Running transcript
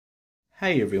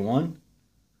Hey everyone,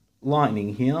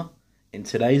 Lightning here. In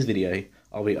today's video,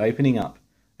 I'll be opening up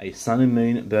a Sun and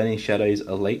Moon Burning Shadows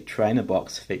Elite Trainer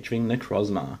box featuring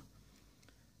Necrozma.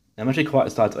 I'm actually quite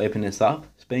excited to open this up.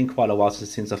 It's been quite a while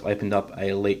since I've opened up a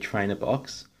Elite Trainer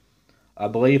box. I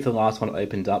believe the last one I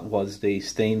opened up was the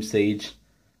Steam Siege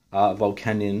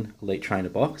Volcanion Elite Trainer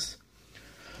box.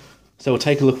 So we'll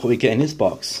take a look at what we get in this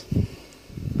box.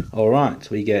 Alright,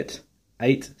 we get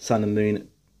 8 Sun and Moon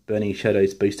Burning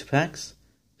Shadows booster packs,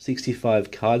 65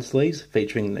 card sleeves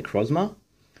featuring Necrozma,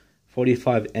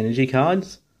 45 energy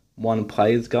cards, 1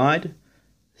 player's guide,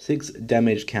 6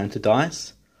 damage counter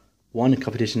dice, 1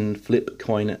 competition flip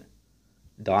coin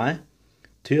die,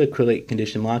 2 acrylic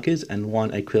condition markers and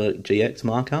 1 acrylic GX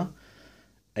marker,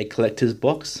 a collector's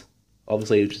box,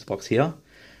 obviously which is the box here,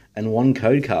 and 1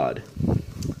 code card.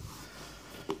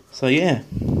 So yeah,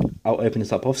 I'll open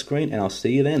this up off screen and I'll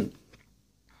see you then.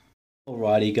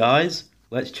 Alrighty guys,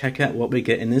 let's check out what we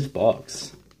get in this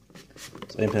box.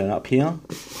 So open it up here.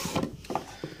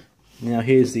 Now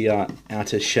here's the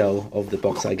outer shell of the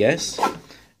box, I guess.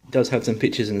 It does have some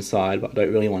pictures inside, but I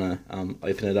don't really want to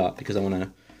open it up because I want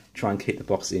to try and keep the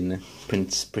box in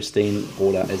pristine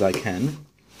order as I can.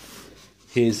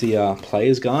 Here's the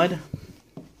player's guide.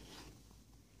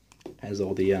 Has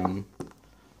all the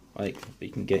like you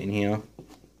can get in here,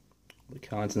 the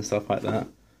cards and stuff like that.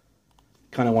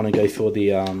 Kind of want to go for the,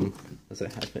 does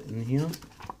it have it in here?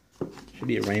 Should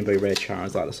be a rainbow rare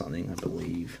Charizard or something, I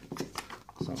believe.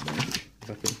 Something,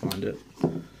 if I can find it.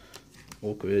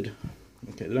 Awkward.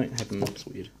 Okay, they don't have them, that's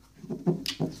weird.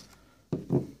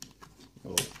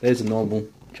 Oh, there's a normal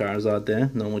Charizard there,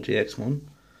 normal GX one.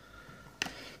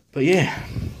 But yeah.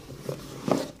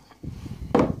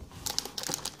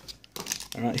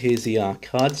 Alright, here's the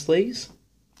card sleeves.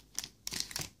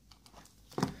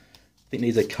 I think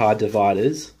these are card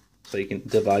dividers, so you can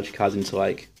divide your cards into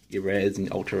like your rares and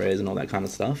ultra rares and all that kind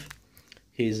of stuff.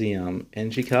 Here's the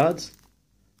energy cards.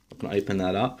 I'm going to open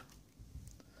that up.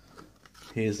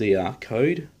 Here's the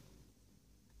code.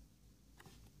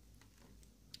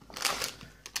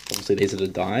 Obviously these are the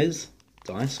dice,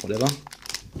 whatever.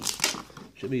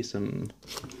 Should be some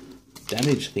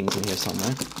damage things in here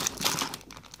somewhere.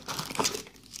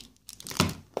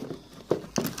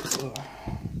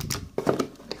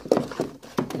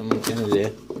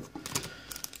 There.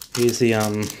 Here's the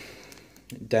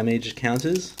damage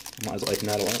counters. Might as well open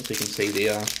that one so you can see the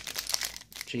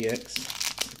GX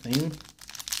thing.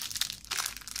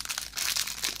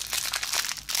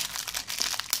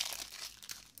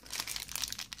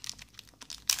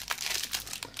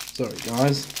 Sorry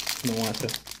guys, I don't want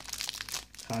it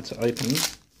hard to open.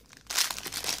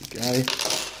 There we go.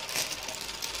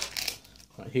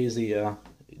 Right, here's the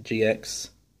GX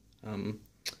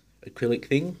acrylic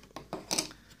thing.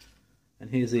 And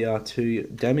here's the 2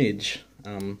 damage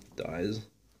dies.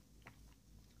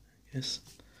 Yes.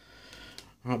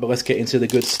 Alright, but let's get into the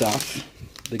good stuff.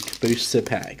 The booster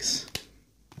packs.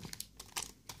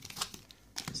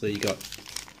 So you got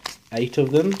 8 of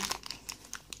them.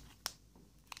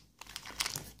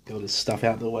 Get all this stuff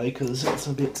out of the way because it's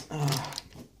a bit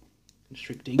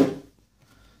constricting.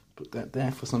 Put that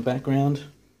there for some background.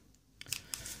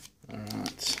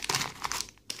 Alright.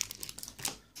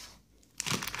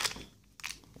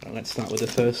 Let's start with the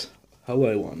first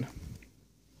hello one.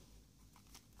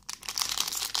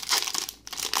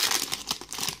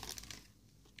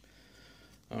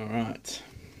 Alright.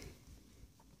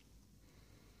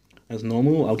 As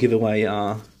normal, I'll give away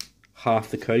half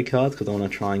the code cards because I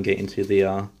want to try and get into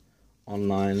the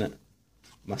online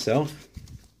myself.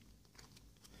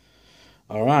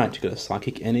 Alright, you've got a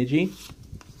Psychic Energy,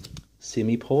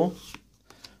 Simipour,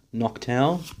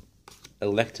 Noctowl,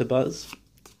 Electabuzz,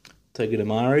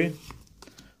 Togedemaru,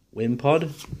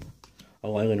 Wimpod,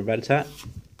 Alolan Rattata,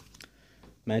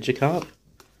 Magikarp,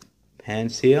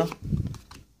 Pansear,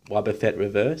 Wobbuffet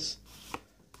Reverse,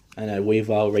 and a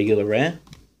Weavile Regular Rare.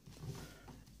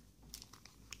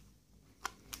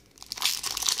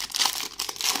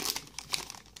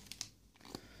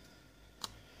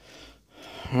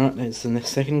 Alright, there's the next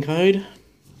second code.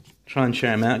 Try and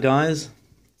share them out, guys.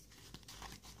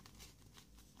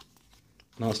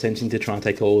 I was tempting to try and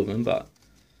take all of them, but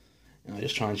you know,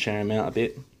 just try and share them out a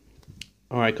bit.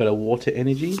 Alright, got a Water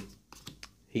Energy,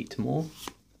 Heatmor,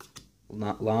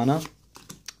 Lana,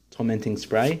 Tormenting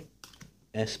Spray,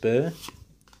 Espurr,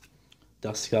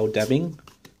 Duskull Dabbing,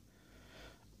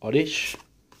 Oddish,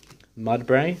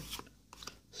 Mudbray,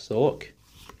 Sork,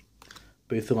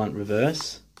 Bouffalant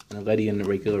Reverse, and a Ledian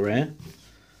Regular Rare.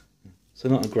 So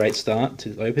not a great start to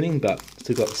the opening, but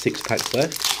still got 6 packs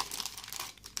left.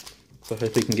 So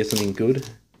hopefully we can get something good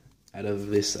out of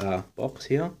this box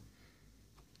here.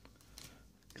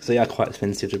 because they are quite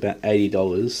expensive, about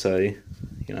 $80. So, you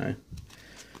know,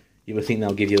 you would think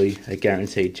they'll give you a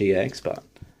guaranteed GX, but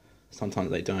sometimes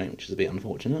they don't, which is a bit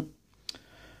unfortunate.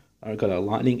 I've got a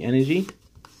Lightning Energy,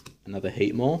 another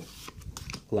Heatmor,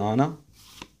 Lana,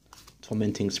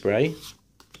 Tormenting Spray,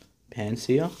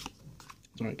 Pansear.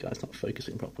 Sorry guys, not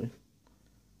focusing properly.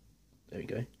 There we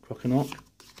go. Croconaut,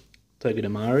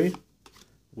 Togedemaru,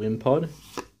 Wimpod,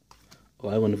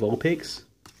 Alolan Vulpix,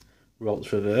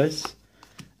 Ralts Reverse,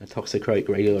 and Toxicroak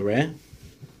regular rare.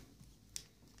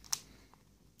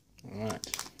 Alright.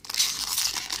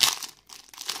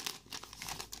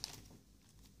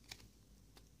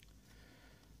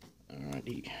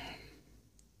 Alrighty.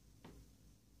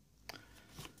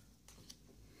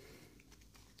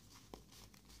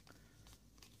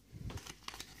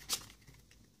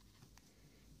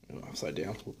 Upside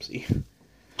down, whoopsie.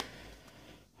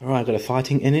 Alright, I've got a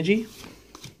Fighting Energy,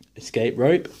 Escape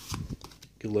Rope,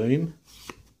 Gloom,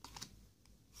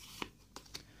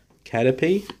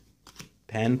 Caterpie,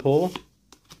 Panpour,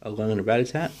 Alolan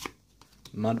Rattata,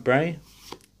 Mudbray,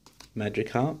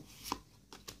 Magikarp,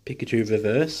 Pikachu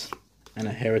Reverse, and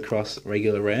a Heracross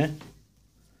regular rare.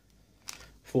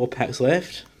 4 packs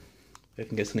left. Hope I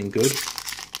can get something good.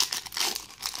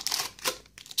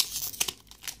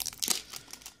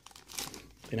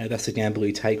 You know, that's the gamble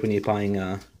you take when you're buying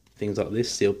things like this,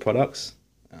 sealed products.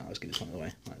 Let's get this one out of the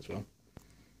way, might as well.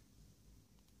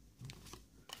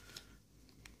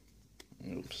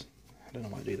 Oops, I don't know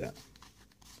why I do that.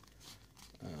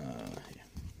 Yeah.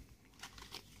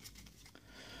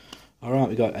 Alright,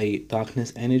 we got a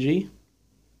Darkness Energy,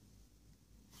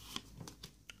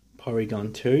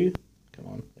 Porygon 2, come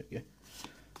on, there we go.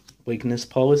 Weakness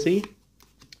Policy,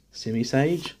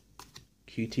 Simisage,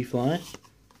 Cutiefly,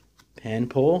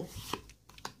 Panpour,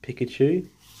 Pikachu,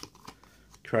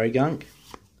 Croagunk,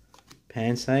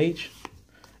 Pansage,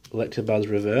 Electabuzz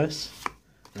Reverse,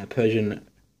 and a Persian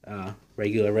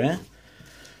regular rare.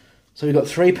 So we've got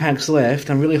 3 packs left.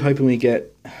 I'm really hoping we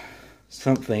get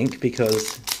something,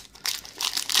 because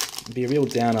it'd be a real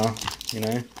downer, you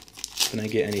know, if we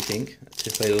don't get anything, to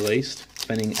say the least.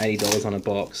 Spending $80 on a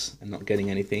box and not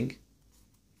getting anything.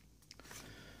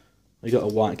 We got a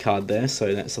white card there,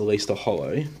 so that's at least a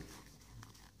holo.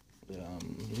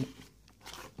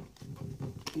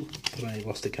 I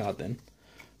lost a card then,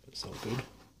 but it's all good.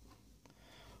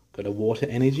 Got a Water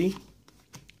Energy,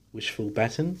 Wishful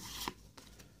Baton,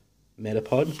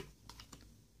 Metapod,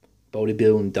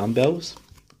 Boulderbill and Dumbbells,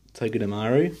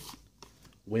 Togedemaru,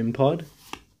 Wimpod,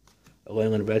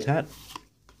 Alolan Rattata,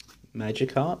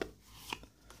 Magikarp,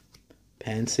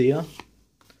 Pansear,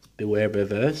 Beware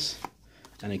Reverse,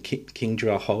 and a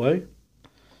Kingdra holo.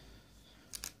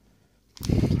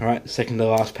 Alright, second to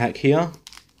last pack here.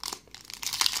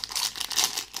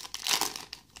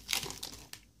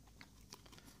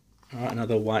 Alright,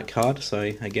 another white card, so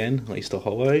again, at least a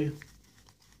holo.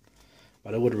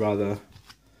 But I would rather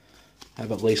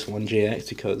have at least one GX,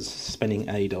 because spending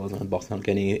 $80 on a box not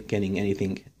getting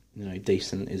anything, you know,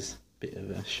 decent is a bit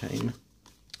of a shame.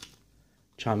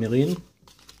 Charmeleon,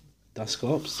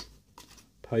 Dusclops,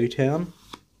 Potown,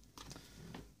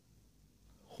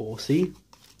 Horsey,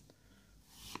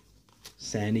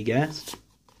 Sandygast,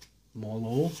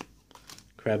 Molor,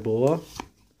 Crabrawler,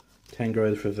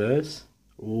 Tangrowth Reverse.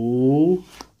 Ooh,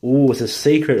 it's a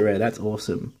secret rare. That's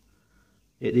awesome.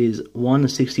 It is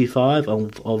 165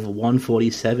 of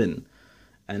 147,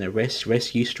 and a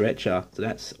rescue stretcher. So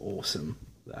that's awesome.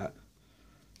 That.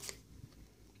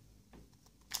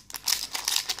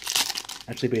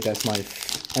 Actually, that's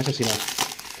actually my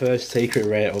first secret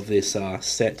rare of this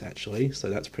set. Actually, so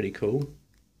that's pretty cool.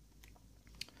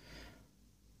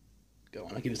 Go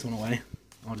on, I'll give this one away.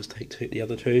 I'll just take the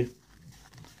other 2.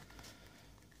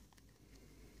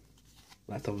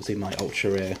 That's obviously my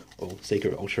ultra rare, or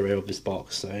secret ultra rare of this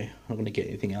box, so I'm not going to get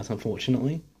anything else,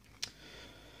 unfortunately.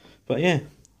 But yeah,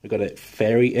 we've got a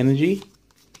Fairy Energy,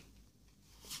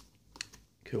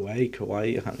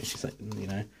 Kawaii, I can't really say, you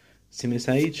know,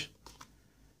 Simisage,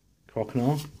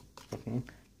 Croconaut,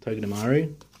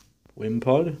 Togedemaru,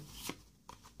 Wimpod,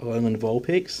 Alolan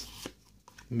Vulpix,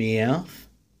 Meowth,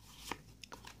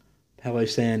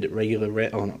 Palossand regular rare,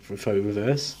 oh not for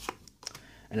reverse,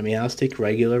 and a Meowstic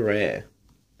regular rare.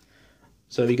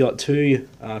 So we got 2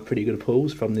 pretty good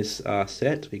pulls from this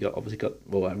set. We obviously got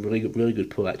a really good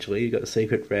pull actually. You got the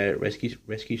secret rare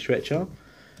rescue stretcher,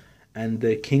 and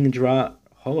the Kingdra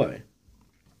holo.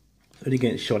 Only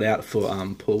getting shot out for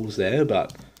pulls there,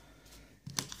 but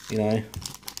you know,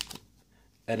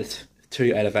 out of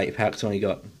 2 out of 8 packs, only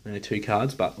got 2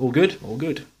 cards, but all good, all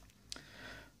good.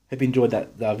 Hope you enjoyed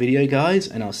that video, guys,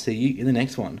 and I'll see you in the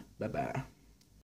next one. Bye bye.